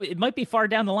it might be far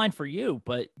down the line for you,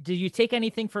 but did you take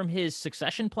anything from his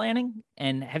succession planning?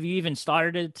 And have you even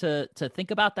started to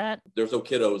think about that? There's no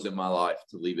kiddos in my life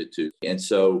to leave it to. And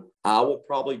so I will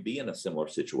probably be in a similar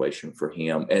situation for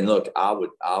him. And look, I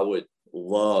would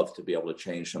love to be able to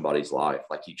change somebody's life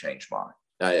like he changed mine.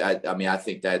 I mean, I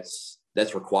think that's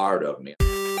required of me.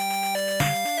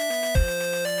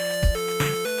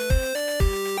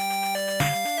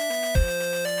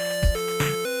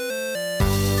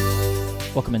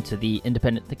 Welcome into the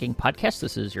Independent Thinking Podcast.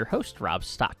 This is your host, Rob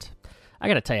Stott. I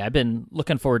got to tell you, I've been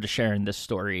looking forward to sharing this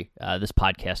story, this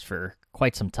podcast for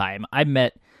quite some time. I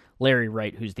met Larry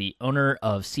Wright, who's the owner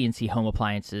of C&C Home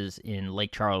Appliances in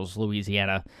Lake Charles,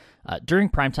 Louisiana, during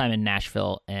prime time in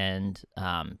Nashville, and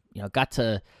got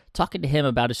to talking to him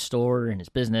about his store and his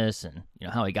business, and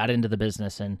how he got into the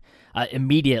business, and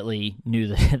immediately knew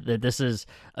that this is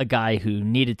a guy who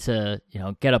needed to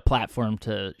get a platform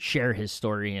to share his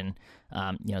story and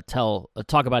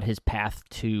talk about his path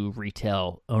to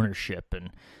retail ownership, and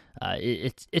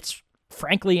it's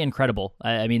frankly incredible.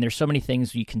 I mean, there's so many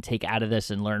things you can take out of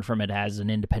this and learn from it as an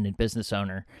independent business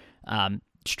owner.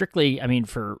 Strictly, I mean,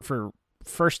 for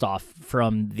first off,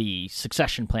 from the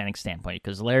succession planning standpoint,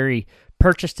 because Larry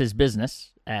purchased his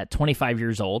business at 25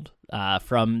 years old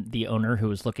from the owner who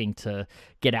was looking to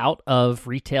get out of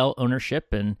retail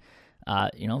ownership, and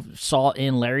saw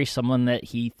in Larry someone that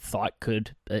he thought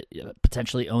could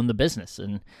potentially own the business.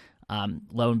 And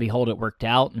lo and behold, it worked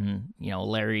out. And,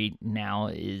 Larry now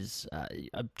is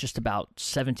just about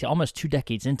 17, almost 2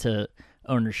 decades into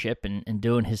ownership and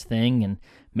doing his thing and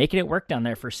making it work down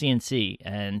there for C&C.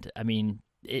 And I mean,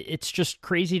 it's just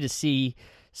crazy to see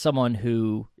someone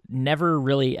who never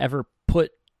really ever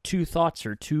put two thoughts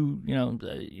or two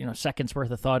seconds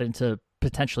worth of thought into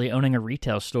potentially owning a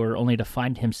retail store, only to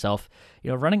find himself,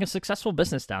 running a successful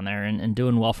business down there and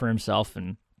doing well for himself,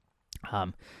 and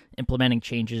implementing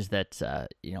changes that,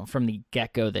 from the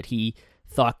get-go that he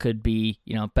thought could be,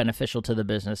 beneficial to the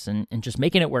business, and just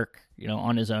making it work,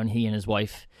 on his own. He and his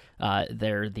wife,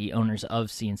 they're the owners of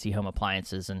C&C Home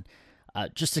Appliances, and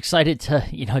just excited to,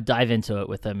 dive into it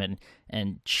with him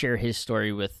and share his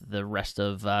story with the rest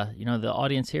of, the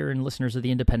audience here and listeners of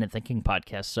the Independent Thinking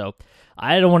Podcast. So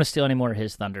I don't want to steal any more of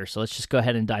his thunder, so let's just go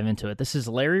ahead and dive into it. This is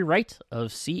Larry Wright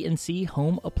of C&C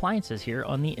Home Appliances here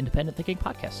on the Independent Thinking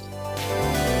Podcast.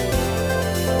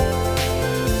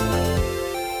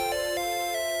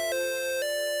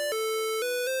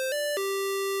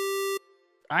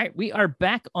 All right, we are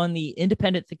back on the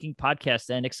Independent Thinking Podcast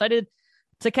and excited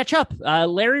to catch up.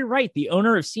 Larry Wright, the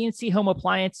owner of C&C Home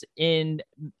Appliance in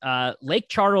Lake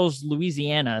Charles,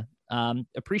 Louisiana.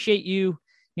 Appreciate you,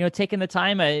 taking the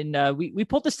time, and we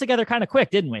pulled this together kind of quick,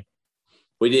 didn't we?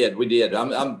 We did.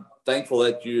 I'm thankful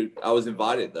that I was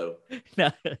invited, though.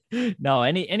 No,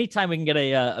 anytime we can get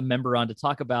a member on to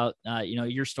talk about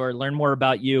your story, learn more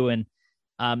about you, and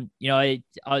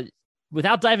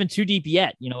without diving too deep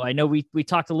yet, I know we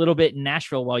talked a little bit in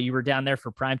Nashville while you were down there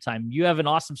for primetime. You have an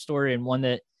awesome story, and one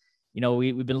that,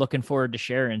 we've been looking forward to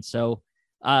sharing. So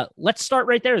let's start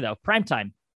right there, though.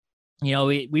 Primetime.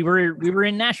 We were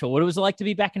in Nashville. What was it like to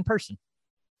be back in person?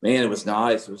 Man, it was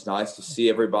nice. It was nice to see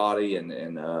everybody and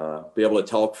be able to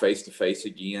talk face to face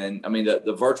again. I mean,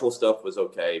 the virtual stuff was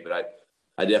okay, but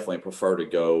I definitely prefer to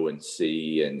go and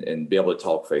see and be able to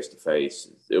talk face to face.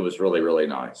 It was really, really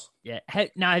nice. Yeah.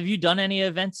 Now, have you done any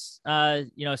events,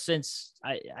 since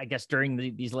I guess during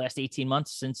these last 18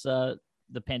 months since the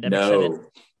pandemic?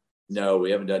 No, we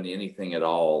haven't done anything at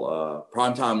all.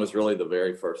 Primetime was really the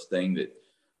very first thing that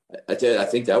I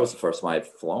think that was the first time I had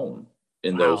flown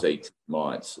in those 18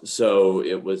 months. So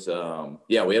it was,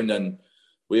 we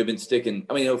have been sticking.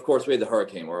 I mean, of course, we had the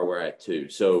hurricane where we're at too.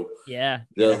 So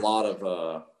there's a lot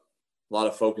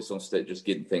of focus on just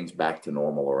getting things back to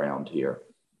normal around here.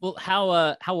 Well,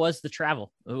 how was the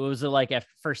travel? What was it like after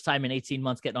first time in 18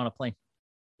 months getting on a plane?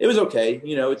 It was okay.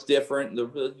 It's different.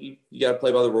 You got to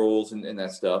play by the rules and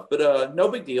that stuff. But no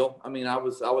big deal. I mean, I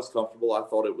was comfortable. I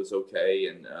thought it was okay,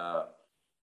 and I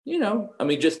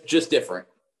mean, just different,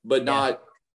 but not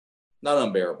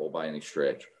unbearable by any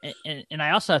stretch. And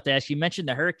I also have to ask, you mentioned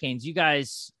the hurricanes. You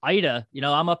guys, Ida,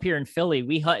 I'm up here in Philly.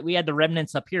 We had the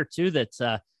remnants up here too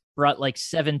that brought like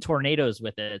 7 tornadoes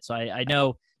with it. So I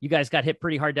know you guys got hit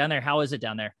pretty hard down there. How is it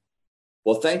down there?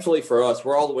 Well, thankfully for us,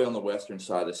 we're all the way on the western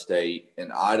side of the state,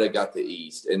 and Ida got the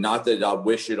east. And not that I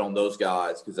wish it on those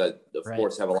guys, because I, of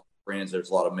course, have a lot of friends. There's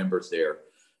a lot of members there.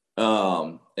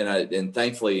 And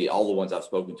thankfully, all the ones I've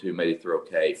spoken to made it through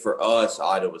okay. For us,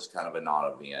 Ida was kind of a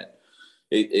non-event.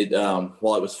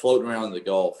 While it was floating around in the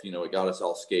Gulf, it got us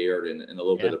all scared and a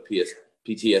little bit of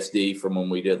PTSD from when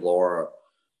we did Laura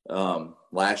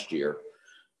last year.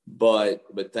 but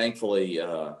thankfully,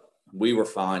 we were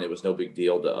fine. It was no big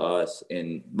deal to us.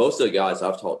 And most of the guys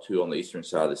I've talked to on the eastern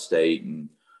side of the state and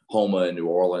Houma and New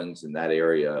Orleans and that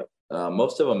area,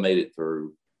 most of them made it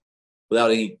through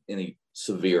without any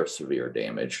severe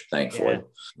damage, thankfully.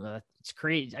 Yeah. It's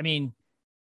crazy. I mean,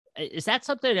 is that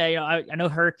something that, I know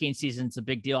hurricane season's a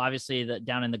big deal, obviously,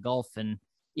 down in the Gulf and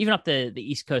even up the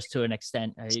East Coast to an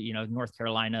extent, North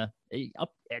Carolina,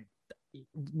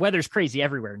 weather's crazy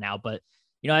everywhere now, but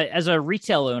as a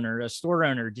retail owner, a store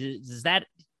owner,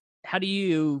 how do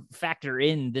you factor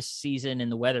in this season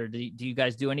and the weather? Do you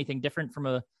guys do anything different from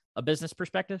a business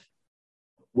perspective?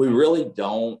 We really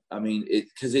don't. I mean,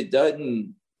 because it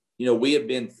doesn't, we have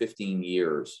been 15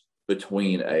 years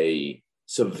between a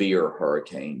severe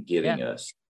hurricane getting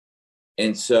us.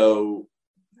 And so,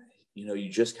 you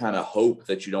just kind of hope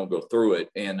that you don't go through it.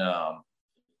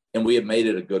 And we have made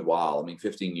it a good while. I mean,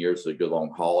 15 years is a good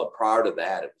long haul. And prior to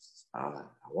that, it was, I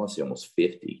want to say almost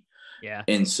 50. Yeah.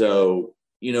 And so,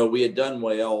 we had done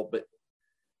well, but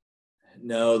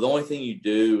no, the only thing you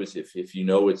do is if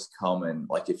it's coming,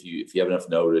 like if you have enough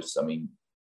notice, I mean,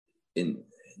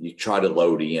 you try to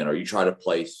load in or you try to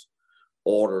place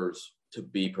orders to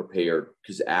be prepared,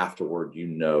 because afterward,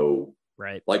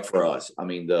 right. Like for us, I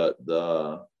mean,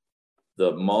 the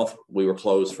month we were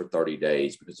closed for 30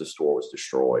 days because the store was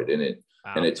destroyed, and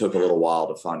it took a little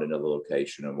while to find another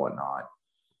location and whatnot.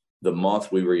 The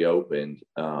month we reopened,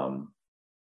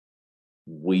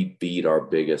 we beat our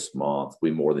biggest month.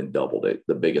 We more than doubled it,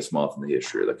 the biggest month in the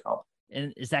history of the company.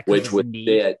 And is that which was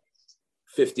dead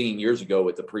 15 years ago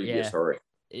with the previous hurricane?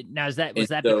 Now, was that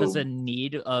because of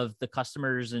need of the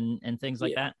customers and things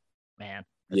like that? Man,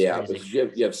 that's crazy.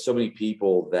 Because you have so many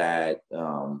people that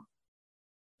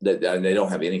that they don't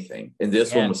have anything, and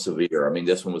this one was severe. I mean,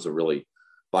 this one was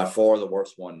by far the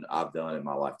worst one I've done in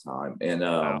my lifetime,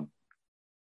 and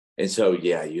and so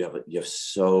you have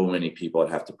so many people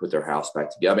that have to put their house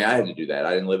back together. I mean, I had to do that.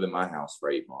 I didn't live in my house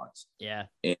for 8 months. Yeah,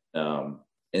 and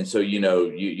so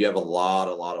you have a lot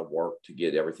of work to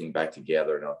get everything back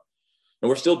together, and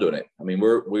we're still doing it. I mean,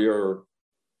 we're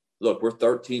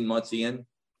 13 months in.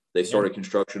 They started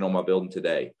construction on my building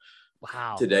today.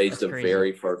 Wow. Today's the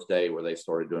very first day where they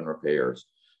started doing repairs.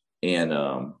 And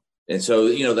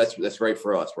so, that's great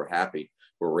for us. We're happy.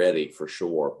 We're ready for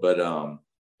sure. But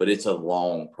it's a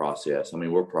long process. I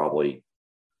mean, we're probably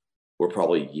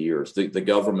years. The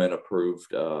government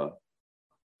approved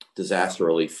disaster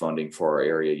relief funding for our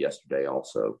area yesterday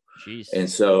also. Jeez. And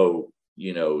so,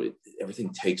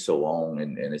 everything takes so long,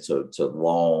 and it's a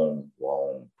long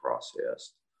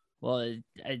process. Well,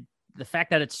 the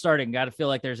fact that it's starting, got to feel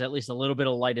like there's at least a little bit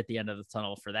of light at the end of the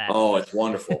tunnel for that. Oh, it's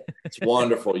wonderful. It's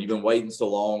wonderful. You've been waiting so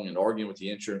long and arguing with the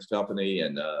insurance company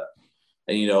and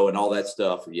all that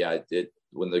stuff. Yeah, it did.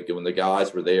 When the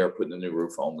guys were there putting the new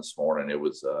roof on this morning, it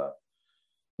was,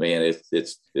 man,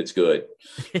 it's good.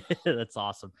 That's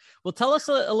awesome. Well, tell us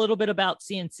a little bit about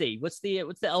CNC. What's the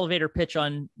elevator pitch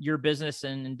on your business,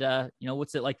 and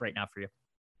what's it like right now for you?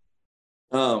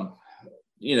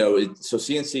 So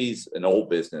CNC's an old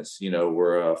business.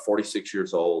 We're 46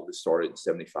 years old. It started in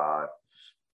 75,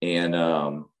 and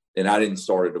I didn't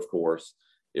start it, of course.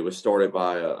 It was started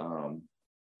by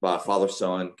a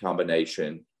father-son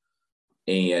combination,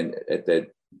 and at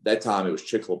that time it was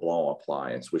Chick LeBlanc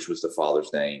Appliance, which was the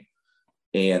father's name.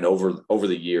 And over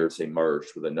the years, they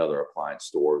merged with another appliance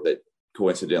store that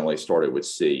coincidentally started with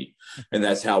C, and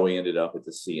that's how we ended up at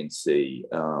the CNC.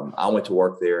 I went to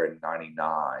work there in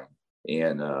 '99.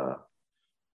 And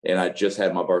I just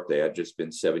had my birthday. I've just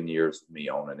been 7 years of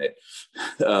me owning it.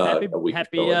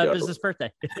 Happy business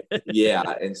birthday. Yeah.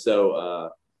 And so,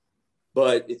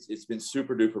 but it's been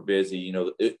super duper busy.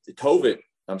 COVID,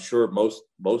 I'm sure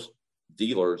most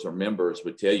dealers or members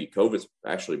would tell you COVID's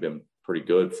actually been pretty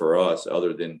good for us,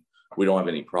 other than we don't have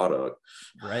any product.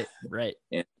 Right.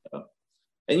 And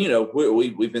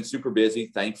we've been super busy.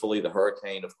 Thankfully, the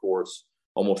hurricane, of course,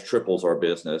 almost triples our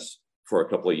business for a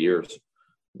couple of years.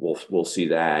 We'll see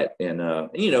that. And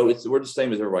we're the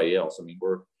same as everybody else. I mean,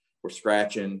 we're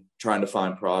scratching, trying to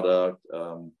find product,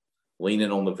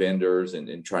 leaning on the vendors,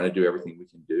 and trying to do everything we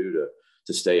can do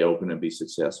to stay open and be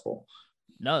successful.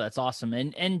 No, that's awesome.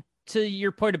 And to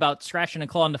your point about scratching and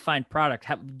clawing to find product,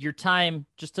 your time,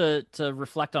 just to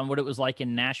reflect on what it was like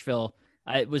in Nashville,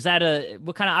 was that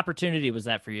what kind of opportunity was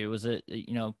that for you? Was it, a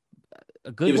good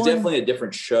one? It was definitely a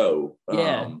different show.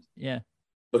 Yeah.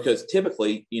 Because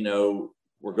typically,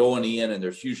 we're going in and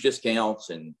there's huge discounts,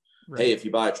 and hey, if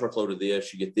you buy a truckload of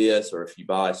this, you get this, or if you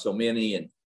buy so many, and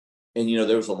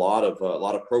there was a lot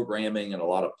of programming and a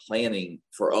lot of planning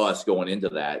for us going into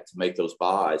that to make those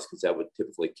buys, because that would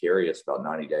typically carry us about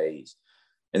 90 days.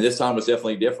 And this time was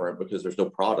definitely different because there's no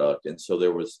product. And so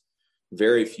there was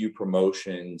very few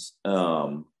promotions.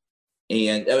 And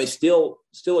I mean, still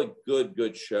a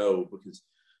good show because,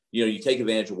 you take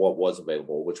advantage of what was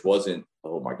available, which wasn't,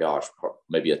 oh my gosh,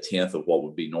 maybe a tenth of what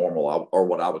would be normal or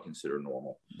what I would consider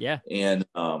normal. Yeah. And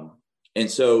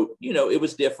so, it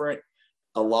was different.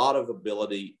 A lot of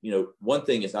ability, one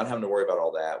thing is not having to worry about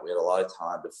all that. We had a lot of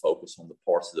time to focus on the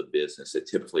parts of the business that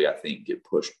typically, I think, get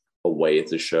pushed away at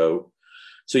the show.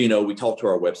 So, we talked to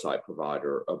our website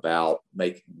provider about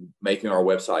making our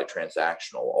website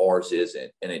transactional. Ours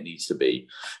isn't, and it needs to be.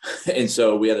 And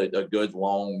so we had a good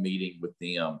long meeting with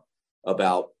them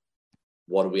about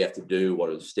what do we have to do? What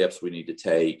are the steps we need to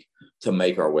take to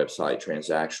make our website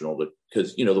transactional?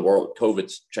 Because, the world,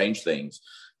 COVID's changed things.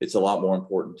 It's a lot more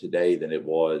important today than it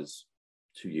was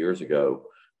 2 years ago.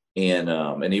 And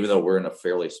even though we're in a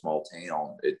fairly small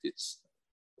town, it's,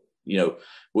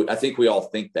 I think we all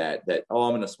think that, oh,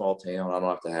 I'm in a small town, I don't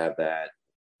have to have that.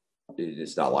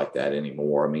 It's not like that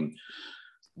anymore. I mean,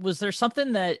 was there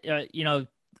something that,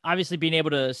 obviously being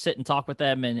able to sit and talk with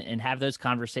them and have those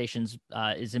conversations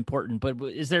is important, but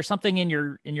is there something in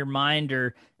your mind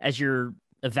or as you're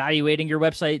evaluating your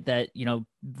website that,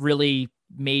 really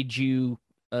made you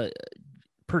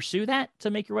pursue that to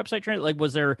make your website trend? Like,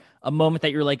 was there a moment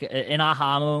that you're like an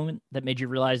aha moment that made you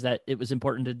realize that it was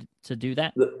important to do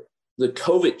that? The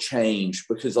COVID changed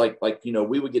because like,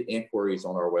 we would get inquiries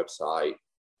on our website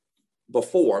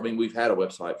before. I mean, we've had a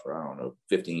website for, I don't know,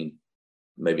 15,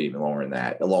 maybe even longer than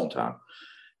that, a long time.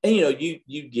 And,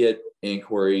 you get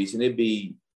inquiries and it'd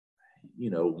be,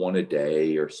 one a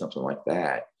day or something like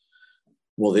that.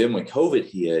 Well, then when COVID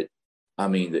hit, I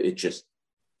mean, it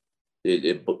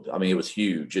was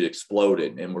huge. It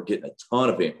exploded and we're getting a ton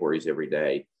of inquiries every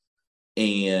day.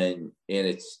 And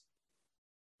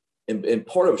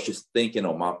part of it's just thinking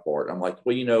on my part. I'm like,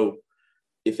 well,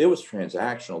 if it was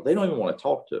transactional, they don't even want to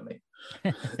talk to me.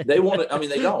 They want to,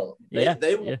 they don't.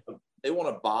 They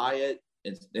want to buy it.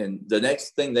 And the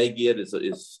next thing they get is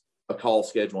a call,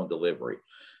 schedule, and delivery.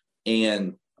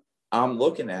 And I'm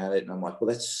looking at it and I'm like, well,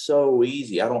 that's so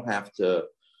easy. I don't have to,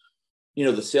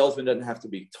 the salesman doesn't have to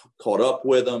be caught up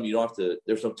with them. You don't have to,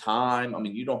 there's no time. I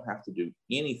mean, you don't have to do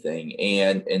anything.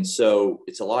 And so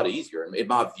it's a lot easier in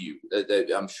my view.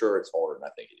 I'm sure it's harder than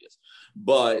I think it is.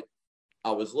 But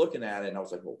I was looking at it and I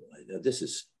was like, well,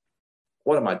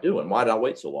 what am I doing? Why did I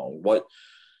wait so long?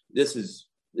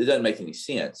 It doesn't make any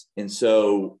sense. And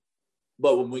so,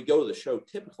 but when we go to the show,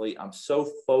 typically I'm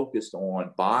so focused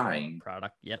on buying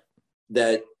product. Yep.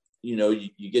 That,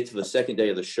 you get to the second day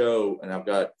of the show and I've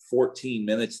got 14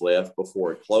 minutes left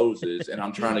before it closes and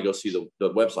I'm trying to go see the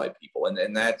website people.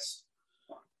 And that's,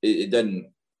 it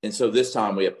doesn't. And so this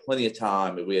time we had plenty of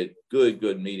time and we had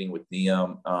good meeting with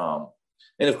them.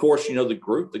 And of course,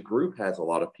 the group has a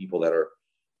lot of people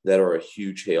that are a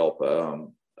huge help.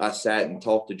 I sat and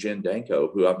talked to Jen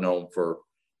Danko, who I've known for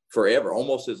forever,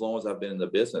 almost as long as I've been in the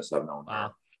business. I've known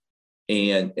her,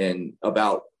 and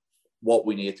about what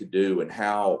we needed to do and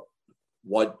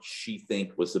what she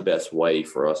think was the best way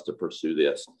for us to pursue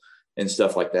this and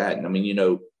stuff like that. And I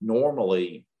mean,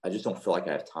 normally I just don't feel like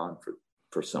I have time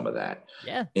for some of that.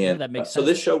 Yeah. And that makes sense. So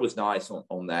this show was nice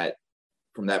on that,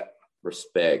 from that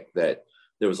respect, that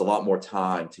there was a lot more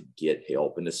time to get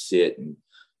help and to sit and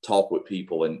talk with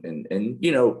people and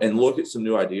look at some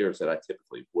new ideas that I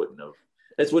typically wouldn't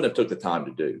have took the time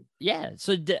to do. Yeah.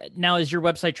 So now is your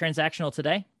website transactional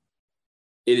today?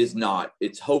 It is not.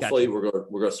 It's hopefully Gotcha.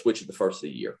 we're going to switch it the first of the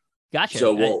year. Gotcha.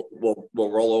 So we'll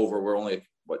roll over. We're only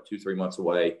 2-3 months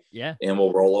away. Yeah. And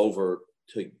we'll roll over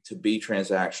to be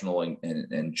transactional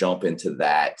and jump into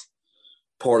that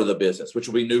part of the business, which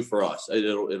will be new for us.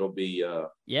 It'll be I'm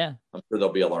sure there'll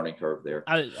be a learning curve there.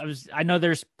 I know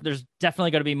there's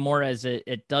definitely going to be more as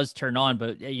it does turn on,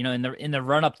 but in the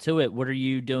run up to it, what are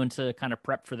you doing to kind of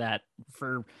prep for that,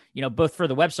 for both for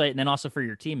the website and then also for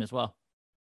your team as well?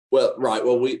 Well, right.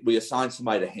 Well, we assigned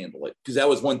somebody to handle it, because that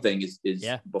was one thing is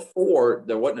before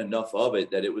there wasn't enough of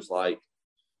it that it was like,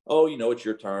 oh, it's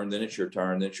your turn, then it's your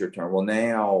turn, then it's your turn. Well,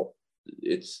 now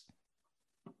it's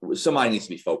somebody needs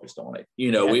to be focused on it.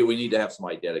 We need to have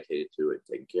somebody dedicated to it,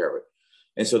 taking care of it.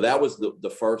 And so that was the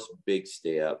first big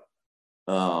step.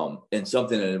 And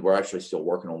something that we're actually still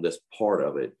working on, this part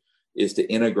of it, is to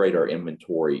integrate our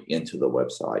inventory into the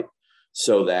website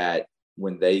so that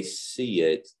when they see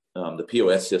it, the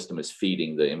POS system is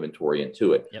feeding the inventory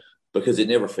into it. Yep. Because it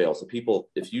never fails. The people,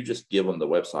 if you just give them the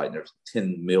website and there's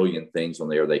 10 million things on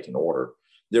there they can order,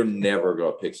 they're never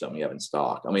going to pick something you have in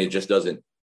stock. I mean, it just doesn't.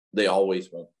 They always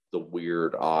want the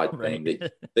weird, odd thing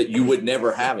that you would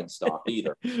never have in stock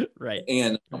either. Right.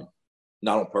 And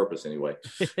not on purpose anyway.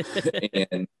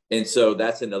 and so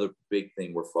that's another big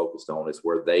thing we're focused on, is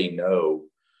where they know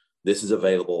this is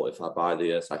available. If I buy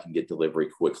this, I can get delivery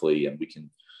quickly, and we can.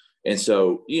 And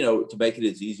so, to make it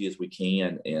as easy as we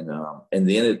can. And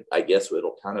then I guess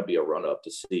it'll kind of be a run up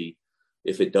to see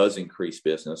if it does increase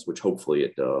business, which hopefully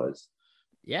it does.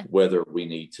 Yeah. Whether we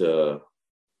need to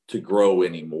grow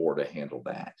any more to handle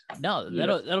that. No,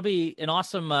 that'll be an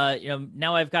awesome,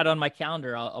 now I've got it on my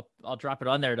calendar. I'll drop it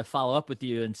on there to follow up with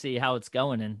you and see how it's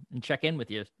going and check in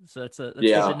with you. So that's good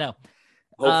to know.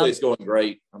 Hopefully it's going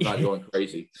great. I'm not going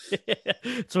crazy.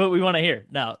 That's what we want to hear.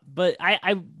 No, but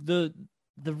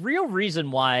the real reason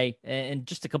why, and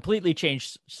just to completely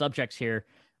change subjects here,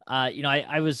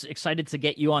 I was excited to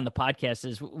get you on the podcast,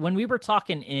 is when we were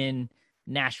talking in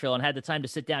Nashville and had the time to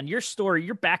sit down, your story,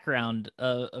 your background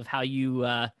of how you,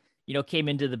 came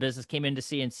into the business, came into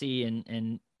CNC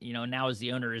and now as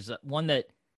the owner, is one that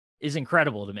is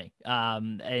incredible to me.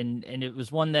 And it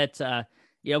was one that,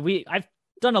 I've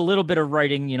done a little bit of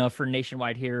writing, for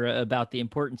Nationwide here about the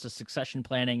importance of succession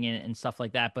planning and stuff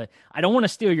like that, but I don't want to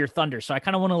steal your thunder. So I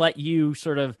kind of want to let you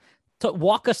sort of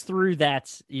walk us through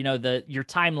that, your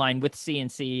timeline with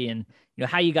CNC and,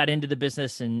 how you got into the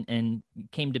business and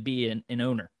came to be an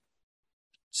owner.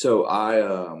 So I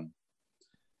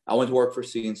went to work for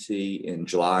CNC in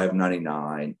July of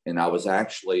 99. And I was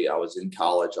in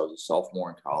college. I was a sophomore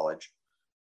in college.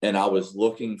 And I was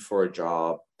looking for a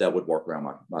job that would work around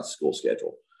my school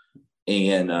schedule.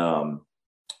 And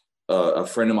a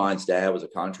friend of mine's dad was a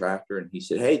contractor, and he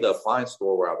said, "Hey, the appliance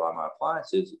store where I buy my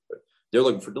appliances, they're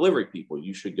looking for delivery people.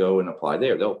 You should go and apply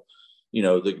there. They'll,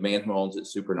 the man who owns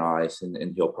it's super nice,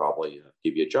 and he'll probably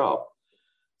give you a job."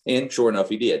 And sure enough,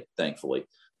 he did, thankfully.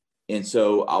 And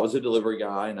so I was a delivery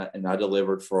guy, and I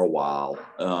delivered for a while.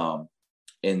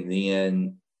 And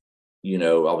then,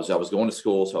 I was going to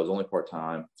school, so I was only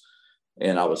part-time,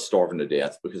 and I was starving to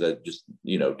death because I just,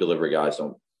 delivery guys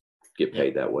don't get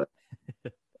paid that way.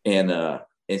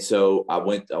 And so I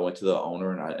went to the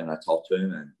owner and I talked to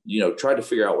him and, tried to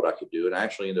figure out what I could do. And I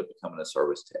actually ended up becoming a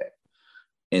service tech.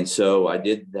 And so I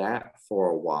did that for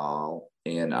a while,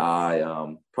 and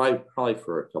I, probably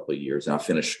for a couple of years, and I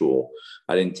finished school.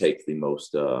 I didn't take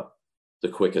the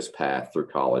quickest path through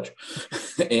college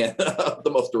and the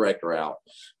most direct route,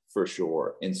 for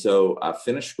sure. And so I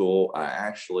finished school. I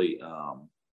actually,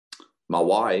 my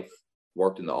wife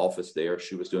worked in the office there.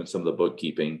 She was doing some of the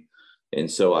bookkeeping. And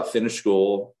so I finished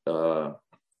school,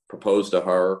 proposed to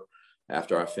her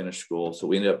after I finished school. So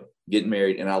we ended up getting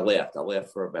married, and I left. I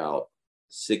left for about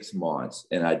 6 months,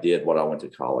 and I did what I went to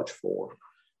college for.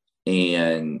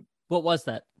 And what was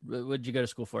that? What did you go to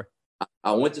school for?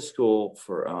 I went to school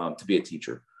for, to be a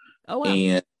teacher. Oh,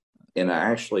 wow. And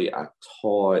I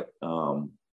taught,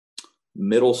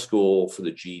 middle school for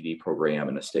the GED program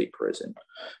in a state prison.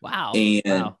 Wow.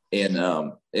 And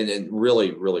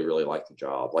really, really, really liked the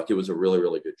job. Like, it was a really,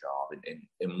 really good job.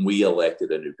 And we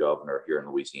elected a new governor here in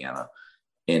Louisiana,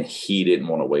 and he didn't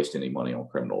want to waste any money on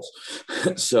criminals.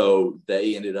 So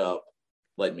they ended up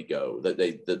letting me go.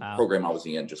 The program I was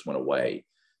in just went away.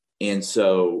 And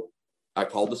so I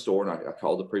called the store, and I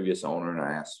called the previous owner, and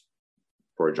I asked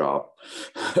for a job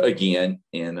again.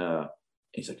 And,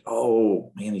 he's like,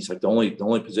 "Oh man," he's like, the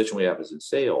only position we have is in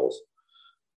sales."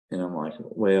 And I'm like,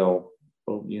 well,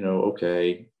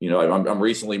 okay. I'm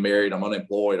recently married. I'm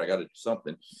unemployed. I got to do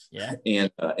something. Yeah.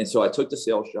 And so I took the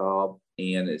sales job,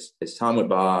 and as time went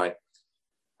by,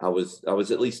 I was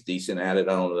at least decent at it.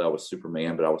 I don't know that I was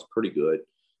Superman, but I was pretty good.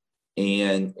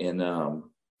 And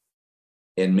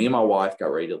me and my wife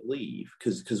got ready to leave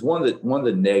because one of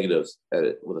the negatives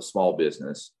with a small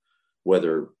business,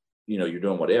 whether you're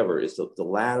doing whatever, is the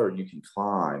ladder you can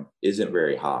climb isn't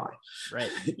very high.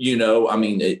 Right. I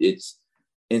mean,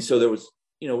 and so there was,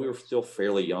 we were still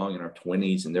fairly young in our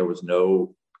 20s, and there was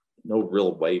no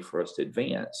real way for us to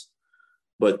advance.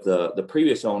 But the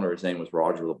previous owner, his name was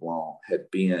Roger LeBlanc,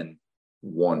 had been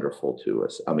wonderful to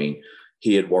us. I mean,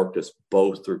 he had worked us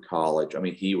both through college. I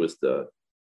mean, he was the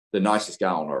nicest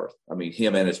guy on earth. I mean,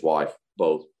 him and his wife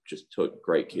both just took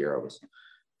great care of us.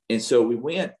 And so we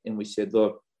went and we said,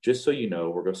 "Look, just so you know,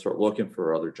 we're going to start looking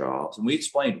for other jobs." And we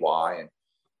explained why,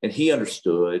 and he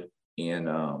understood. And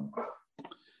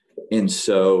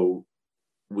so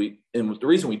the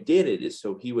reason we did it is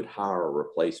so he would hire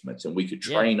replacements, and we could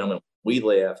train them. And when we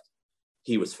left,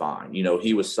 he was fine.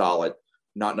 He was solid,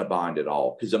 not in a bind at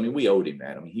all. Because we owed him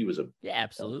that. He was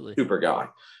absolutely super guy,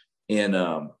 and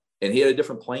he had a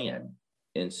different plan.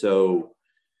 And so,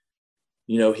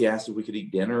 he asked if we could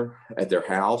eat dinner at their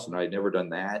house, and I had never done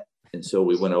that. And so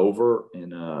we went over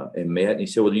and met, and he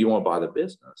said, "Well, do you want to buy the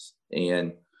business?"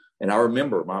 And I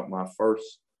remember my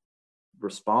first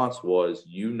response was,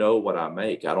 "You know what I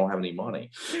make. I don't have any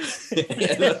money."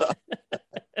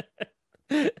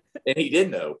 and, and he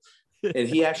did know. And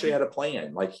he actually had a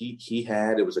plan. Like he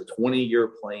had, it was a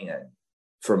 20-year plan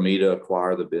for me to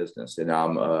acquire the business. And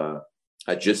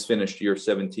I just finished year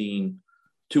 17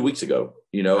 2 weeks ago.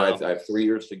 Wow. I have 3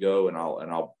 years to go, and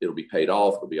it'll be paid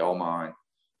off. It'll be all mine,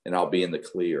 and I'll be in the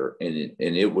clear. And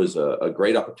it was a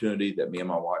great opportunity that me and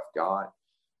my wife got.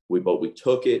 We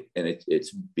took it, and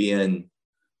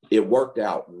it worked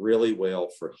out really well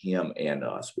for him and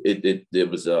us. It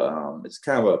was it's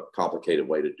kind of a complicated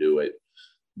way to do it,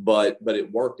 but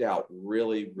it worked out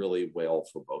really, really well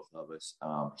for both of us.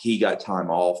 He got time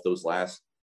off those last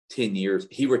 10 years.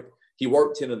 He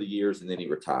worked 10 of the years, and then he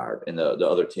retired. And the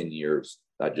other 10 years,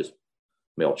 I just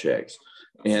mail checks.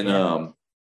 And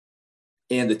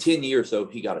the 10 years, though,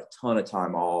 he got a ton of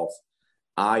time off.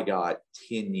 I got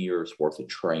 10 years worth of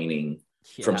training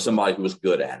from somebody who was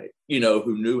good at it,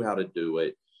 who knew how to do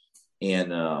it.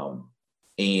 And I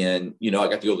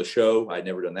got to go to the show. I'd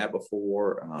never done that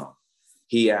before.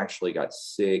 He actually got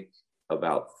sick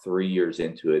about 3 years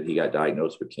into it. He got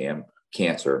diagnosed with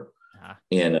cancer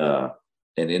and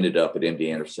ended up at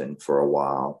MD Anderson for a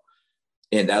while.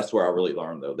 And that's where I really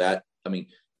learned, though, that,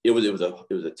 it was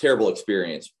a terrible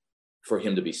experience for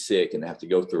him to be sick and have to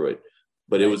go through it.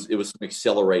 But it was some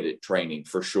accelerated training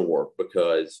for sure,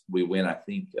 because we went, I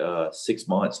think, 6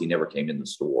 months. He never came in the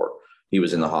store. He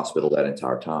was in the hospital that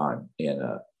entire time.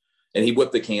 And he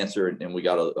whipped the cancer, and we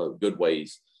got a good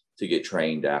ways to get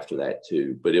trained after that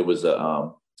too. But it was I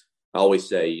always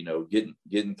say,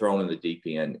 getting thrown in the deep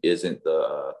end isn't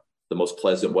the most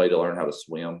pleasant way to learn how to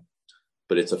swim,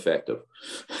 but it's effective.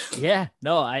 Yeah,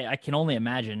 no, I can only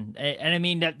imagine.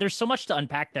 And there's so much to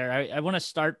unpack there. I want to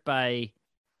start by,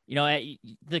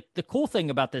 the cool thing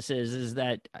about this is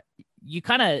that you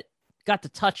kind of got to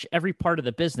touch every part of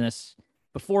the business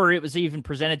before it was even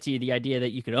presented to you, the idea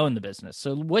that you could own the business.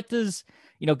 So what does,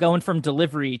 going from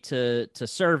delivery to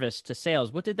service to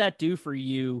sales, what did that do for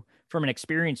you from an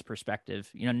experience perspective,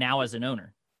 now as an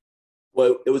owner?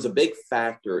 Well, it was a big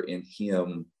factor in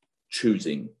him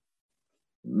choosing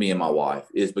me and my wife,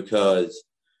 is because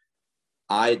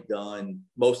I had done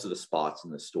most of the spots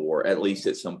in the store, at least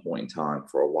at some point in time,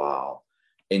 for a while.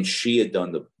 And she had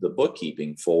done the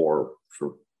bookkeeping for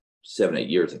 7-8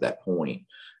 years at that point.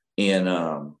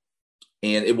 And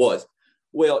it was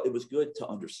good to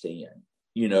understand,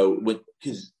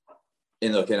 because,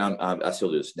 and look, and I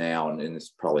still do this now, and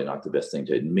it's probably not the best thing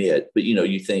to admit, but,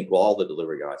 you think, well, all the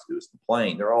delivery guys do is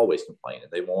complain. They're always complaining.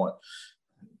 They want,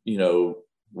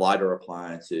 lighter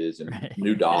appliances and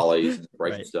new dollies and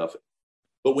breaking stuff.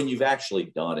 But when you've actually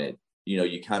done it,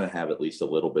 you kind of have at least a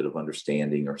little bit of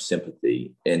understanding or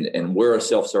sympathy. And we're a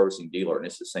self-servicing dealer, and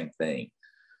it's the same thing.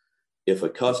 If a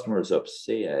customer is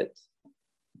upset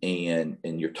and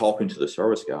you're talking to the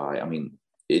service guy,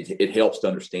 it helps to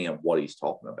understand what he's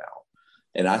talking about.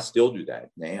 And I still do that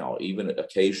now. Even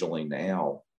occasionally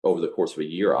now, over the course of a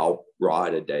year, I'll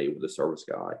ride a day with a service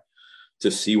guy to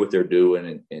see what they're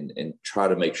doing and try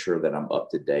to make sure that I'm up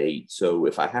to date. So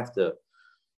if I have to,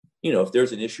 if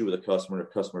there's an issue with a customer, and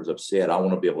the customer's upset, I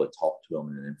want to be able to talk to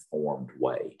them in an informed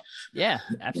way. Yeah,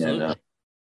 absolutely.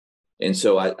 And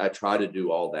so I try to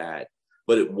do all that.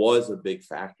 But it was a big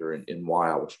factor in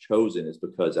why I was chosen, is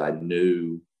because I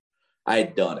knew I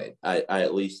had done it. I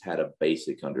at least had a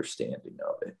basic understanding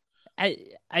of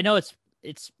it. I know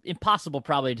it's impossible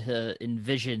probably to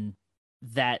envision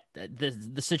that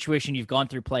the situation you've gone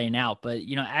through playing out, but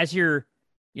as you're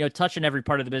touching every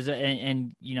part of the business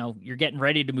and you're getting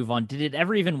ready to move on, did it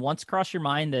ever even once cross your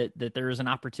mind that there was an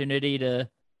opportunity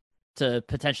to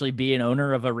potentially be an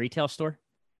owner of a retail store?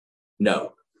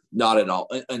 No, not at all.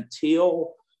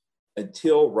 Until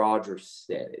Roger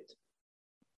said it,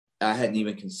 I hadn't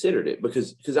even considered it,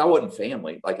 because I wasn't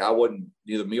family. Like,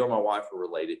 neither me or my wife were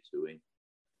related to him.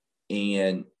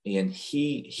 And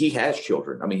he has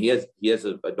children. He has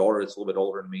a daughter that's a little bit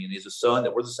older than me, and he has a son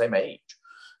that we're the same age.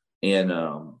 And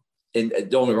don't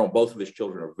get me wrong, both of his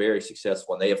children are very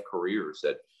successful, and they have careers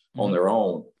that on their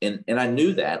own. And I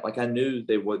knew that. Like, I knew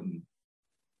they wouldn't.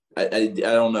 I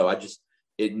don't know.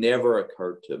 It never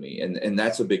occurred to me, and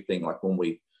that's a big thing. Like, when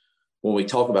we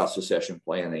talk about succession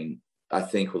planning, I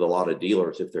think with a lot of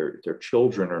dealers, if their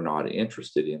children are not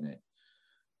interested in it,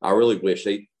 I really wish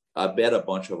I bet a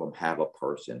bunch of them have a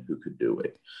person who could do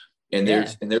it. And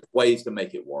there's ways to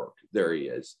make it work.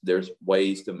 There's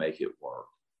ways to make it work.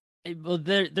 Well,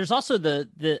 there's also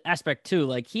the aspect too.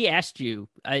 Like, he asked you,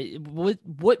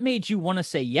 what made you want to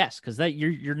say yes? Because that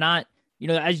you're not,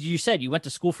 as you said, you went to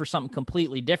school for something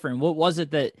completely different. What was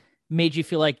it that made you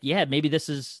feel like, yeah, maybe this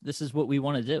is what we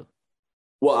want to do?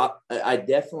 Well, I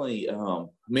definitely,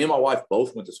 me and my wife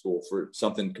both went to school for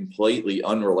something completely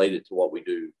unrelated to what we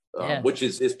do, Yeah. which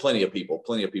is plenty of people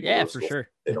go Yeah, to for school. sure.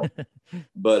 They don't.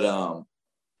 But,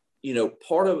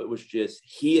 part of it was just,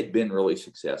 he had been really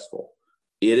successful.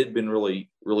 It had been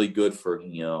really, really good for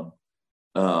him.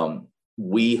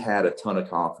 We had a ton of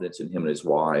confidence in him and his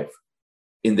wife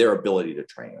in their ability to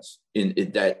train us, in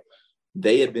that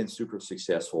they had been super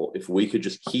successful. If we could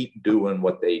just keep doing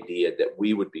what they did, that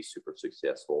we would be super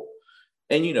successful.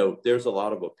 And, there's a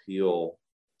lot of appeal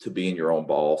to being your own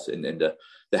boss and to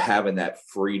having that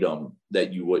freedom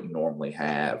that you wouldn't normally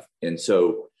have. And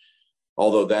so,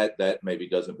 although that maybe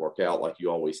doesn't work out like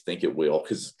you always think it will,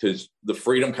 because the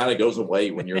freedom kind of goes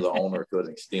away when you're the owner to an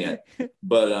extent.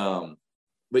 But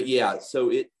yeah, so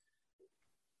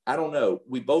I don't know.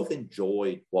 We both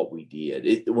enjoyed what we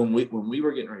did. When we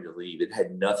were getting ready to leave, it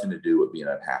had nothing to do with being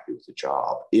unhappy with the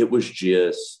job. It was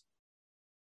just,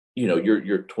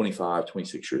 you're 25,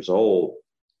 26 years old,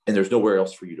 and there's nowhere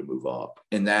else for you to move up.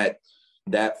 And that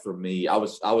for me, I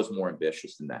was more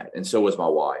ambitious than that, and so was my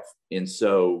wife. And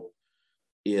so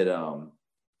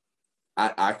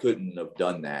I couldn't have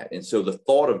done that. And so the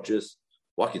thought of just,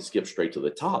 well, I could skip straight to the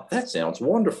top, that sounds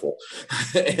wonderful.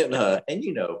 and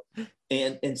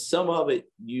some of it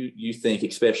you think,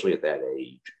 especially at that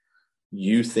age,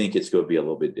 you think it's going to be a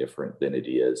little bit different than it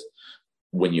is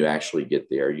when you actually get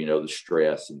there. The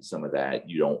stress and some of that,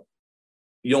 you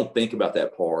don't think about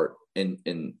that part. And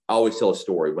I always tell a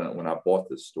story when I bought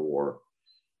the store.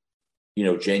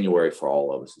 January for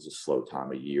all of us is a slow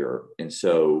time of year. And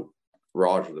so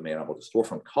Roger, the man I bought the store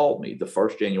from, called me the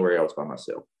first January. I was by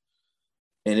myself.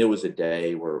 And it was a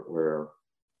day where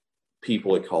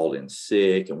people had called in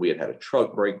sick, and we had a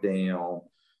truck breakdown,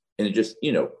 and it just,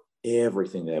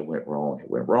 everything that went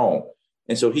wrong.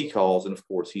 And so he calls, and of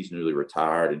course he's newly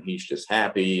retired, and he's just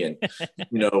happy and,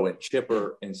 and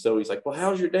chipper. And so he's like, well,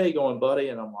 how's your day going, buddy?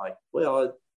 And I'm like,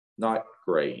 well, not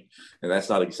great. And that's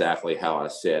not exactly how I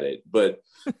said it, but,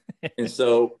 and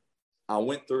so I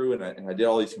went through and I did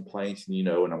all these complaints, and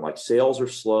I'm like, sales are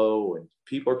slow, and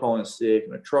people are calling sick,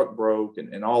 and a truck broke,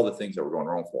 and all the things that were going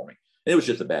wrong for me. And it was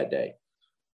just a bad day.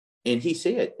 And he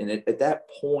said, and at that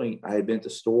point, I had been at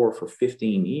the store for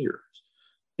 15 years.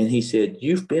 And he said,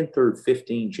 you've been through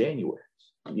 15 Januaries.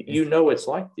 You know it's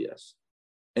like this.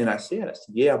 And I said,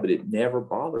 yeah, but it never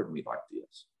bothered me like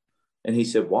this. And he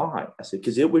said, why? I said,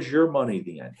 because it was your money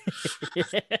then.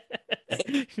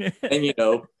 and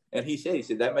and he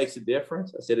said, that makes a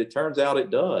difference. I said, it turns out it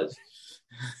does.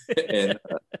 and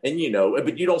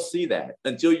but you don't see that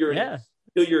until you're in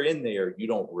there. You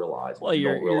don't realize. Well,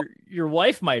 your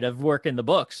wife might have worked in the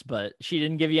books, but she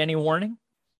didn't give you any warning.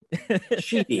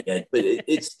 She did, but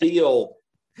it still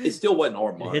wasn't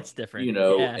our money. It's different,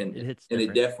 and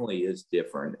it definitely is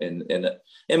different and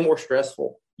more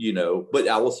stressful, But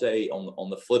I will say on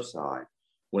the flip side,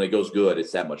 when it goes good,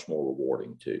 it's that much more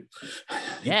rewarding too.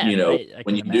 Yeah,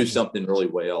 when you do something really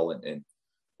well and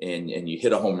you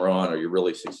hit a home run, or you're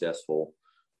really successful,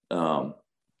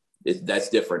 that's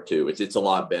different too. It's a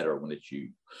lot better when it's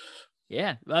you.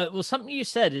 Yeah. Well, something you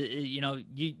said,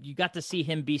 you got to see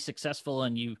him be successful,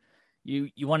 and you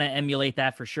want to emulate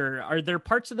that for sure. Are there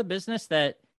parts of the business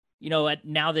that,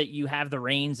 now that you have the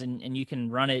reins and you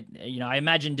can run it, I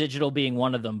imagine digital being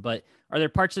one of them, but are there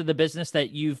parts of the business that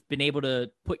you've been able to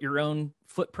put your own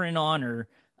footprint on, or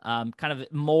kind of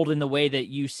mold in the way that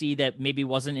you see that maybe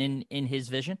wasn't in his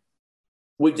vision?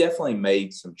 We've definitely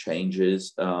made some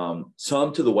changes,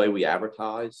 some to the way we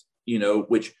advertise,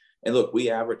 and look, we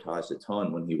advertised a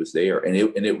ton when he was there, and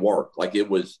it worked. Like he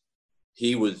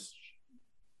was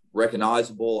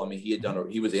recognizable. I mean,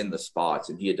 he was in the spots,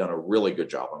 and he had done a really good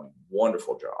job. I mean,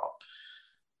 wonderful job.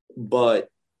 But,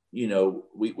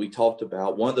 we talked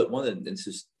about one of the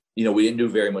instances, we didn't do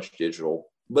very much digital,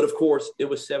 but of course it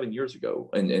was 7 years ago,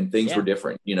 and things were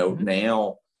different.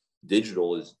 Now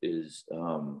digital is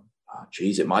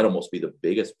it might almost be the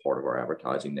biggest part of our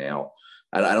advertising now.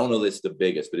 I don't know that it's the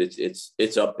biggest, but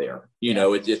it's up there.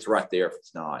 It's right there if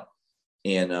it's not.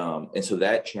 And so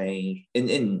that changed.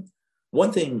 And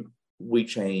one thing we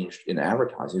changed in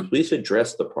advertising is we just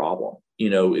addressed the problem.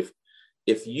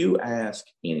 If you ask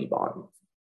anybody,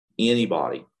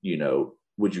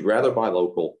 would you rather buy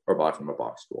local or buy from a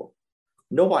box store?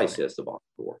 Nobody says the box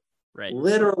store. Right.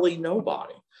 Literally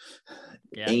nobody.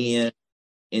 Yeah.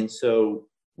 And so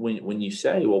when you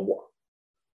say, well,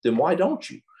 then why don't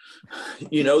you?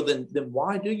 Then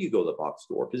why do you go to the box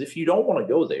store? Because if you don't want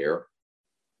to go there,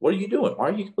 what are you doing? Why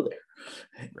are you go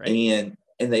there? Right.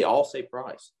 And they all say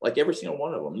price, like every single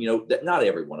one of them. That not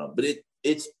every one of them, but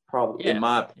it's probably, in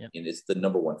my opinion, it's the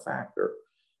number one factor.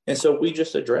 And so we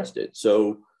just addressed it.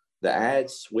 So the ad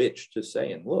switched to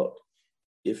saying, look,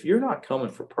 if you're not coming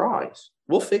for price,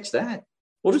 we'll fix that.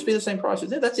 We'll just be the same price.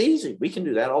 That's easy. We can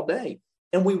do that all day.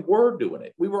 And we were doing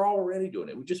it. We were already doing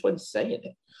it. We just wasn't saying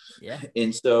it. Yeah.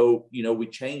 And so, we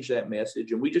changed that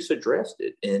message and we just addressed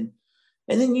it. And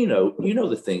then,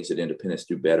 the things that independents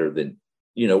do better than,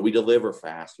 we deliver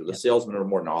faster. The salesmen are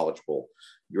more knowledgeable.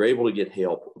 You're able to get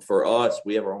help. For us,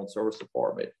 we have our own service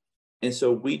department. And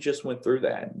so we just went through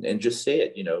that and just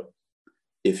said,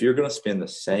 if you're going to spend the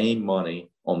same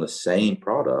money on the same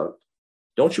product,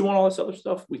 don't you want all this other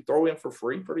stuff we throw in for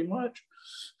free pretty much?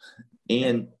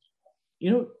 And,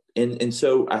 and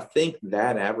so I think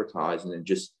that advertising and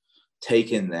just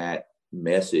taking that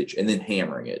message and then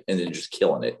hammering it and then just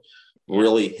killing it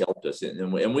really helped us.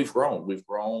 And we've grown.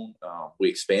 We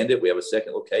expanded. We have a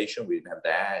second location. We didn't have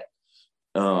that.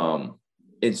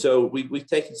 And so we've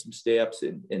taken some steps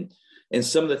and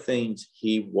some of the things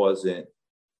he wasn't,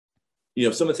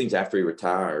 some of the things after he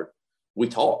retired, we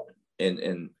talked.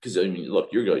 And because, look,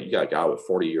 you got a guy with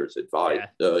 40 years advice,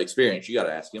 experience. You got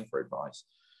to ask him for advice.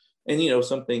 And,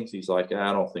 some things he's like,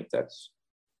 I don't think that's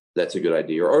a good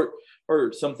idea.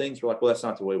 Or some things were like, well, that's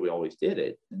not the way we always did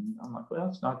it. And I'm like, well,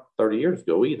 it's not 30 years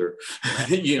ago either,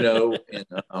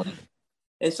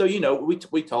 and so,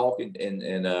 we talk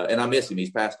and I miss him.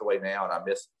 He's passed away now and I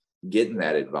miss getting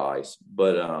that advice.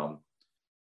 But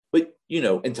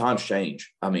and times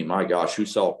change. I mean, my gosh, who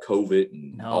saw COVID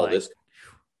and all this?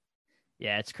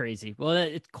 Yeah, it's crazy. Well,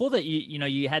 it's cool that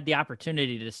you had the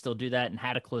opportunity to still do that and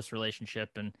had a close relationship.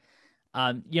 And,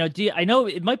 I know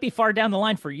it might be far down the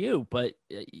line for you, but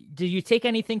do you take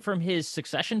anything from his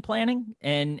succession planning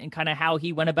and kind of how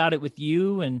he went about it with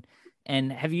you?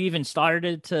 And have you even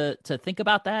started to think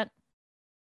about that?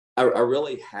 I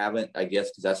really haven't, I guess,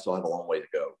 because I still have a long way to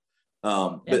go.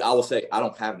 But I will say I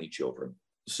don't have any children.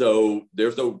 So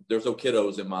there's no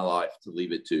kiddos in my life to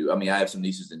leave it to. I mean, I have some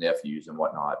nieces and nephews and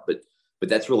whatnot, but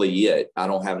that's really it. I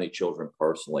don't have any children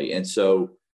personally. And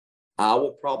so I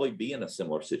will probably be in a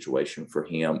similar situation for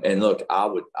him. And look, I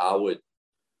would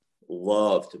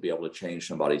love to be able to change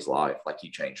somebody's life like he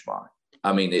changed mine.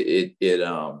 I mean,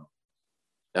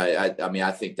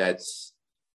 I think that's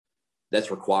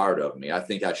required of me. I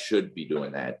think I should be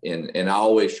doing that. And I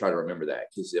always try to remember that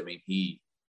because, I mean,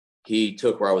 he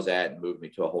took where I was at and moved me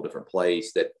to a whole different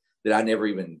place that I never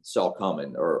even saw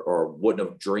coming or wouldn't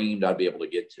have dreamed I'd be able to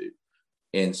get to.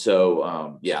 And so,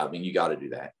 I mean, you got to do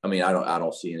that. I mean, I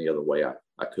don't see any other way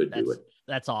I could do it.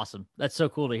 That's awesome. That's so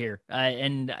cool to hear.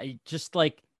 And I just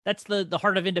like, that's the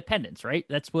heart of independence, right?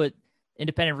 That's what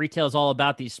independent retail is all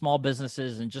about, these small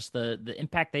businesses and just the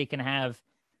impact they can have,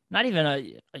 not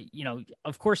even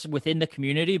of course within the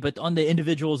community, but on the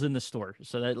individuals in the store.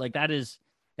 So that is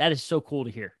so cool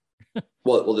to hear.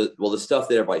 Well, the stuff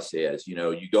that everybody says, you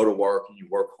go to work and you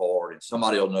work hard and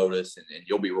somebody will notice and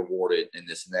you'll be rewarded and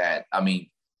this and that. I mean,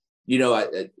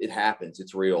 it happens.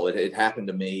 It's real. It happened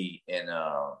to me. And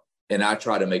I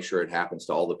try to make sure it happens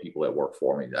to all the people that work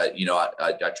for me. I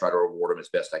try to reward them as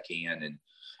best I can.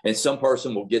 And some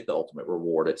person will get the ultimate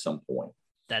reward at some point.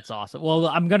 That's awesome. Well,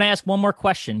 I'm going to ask one more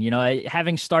question.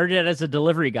 Having started as a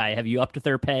delivery guy, have you upped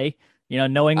their pay?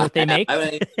 Knowing what they make?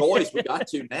 I mean, boys, we got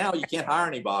to now. You can't hire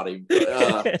anybody.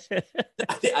 But,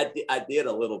 I did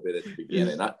a little bit at the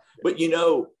beginning. But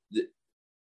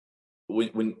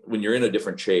when you're in a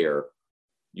different chair,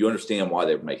 you understand why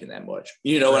they were making that much.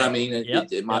 You know what I mean?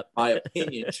 My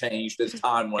opinion changed as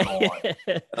time went on.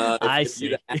 If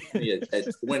you'd asked me at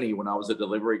 20 when I was a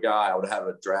delivery guy, I would have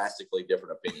a drastically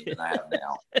different opinion than I have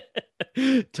now.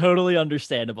 Totally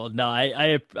understandable. No,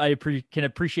 I can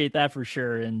appreciate that for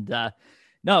sure. And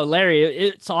no, Larry,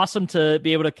 it's awesome to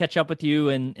be able to catch up with you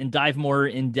and dive more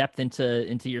in depth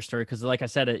into your story. Cause like I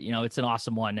said, it's an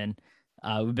awesome one and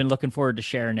we've been looking forward to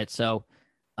sharing it. So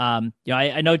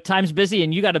I know time's busy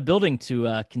and you got a building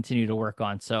to continue to work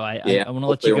on. So I want to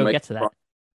let you go get to that.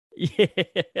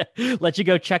 Yeah, let you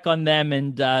go check on them.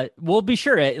 And we'll be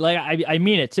sure. I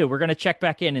mean it too. We're going to check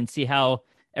back in and see how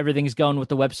everything's going with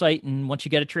the website. And once you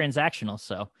get it transactional,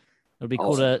 so it'll be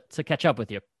cool to catch up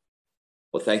with you.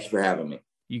 Well, thank you for having me.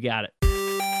 You got it.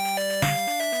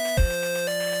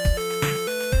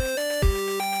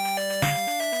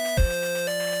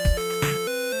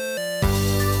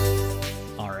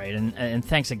 And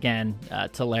thanks again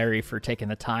to Larry for taking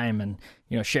the time and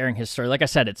sharing his story. Like I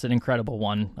said, it's an incredible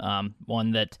one.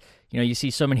 One that you see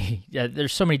so many.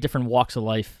 There's so many different walks of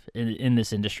life in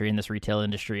this industry, in this retail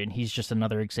industry, and he's just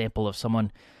another example of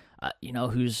someone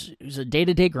who's a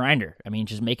day-to-day grinder. I mean,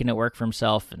 just making it work for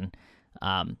himself and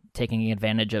taking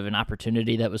advantage of an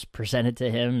opportunity that was presented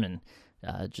to him and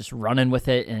just running with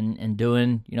it and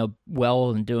doing,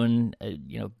 well and doing,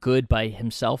 good by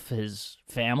himself, his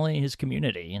family, his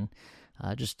community. And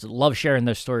just love sharing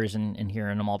those stories and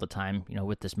hearing them all the time,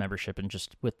 with this membership and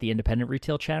just with the Independent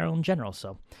Retail channel in general.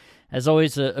 So as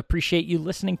always, appreciate you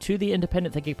listening to the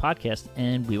Independent Thinking Podcast,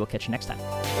 and we will catch you next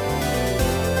time.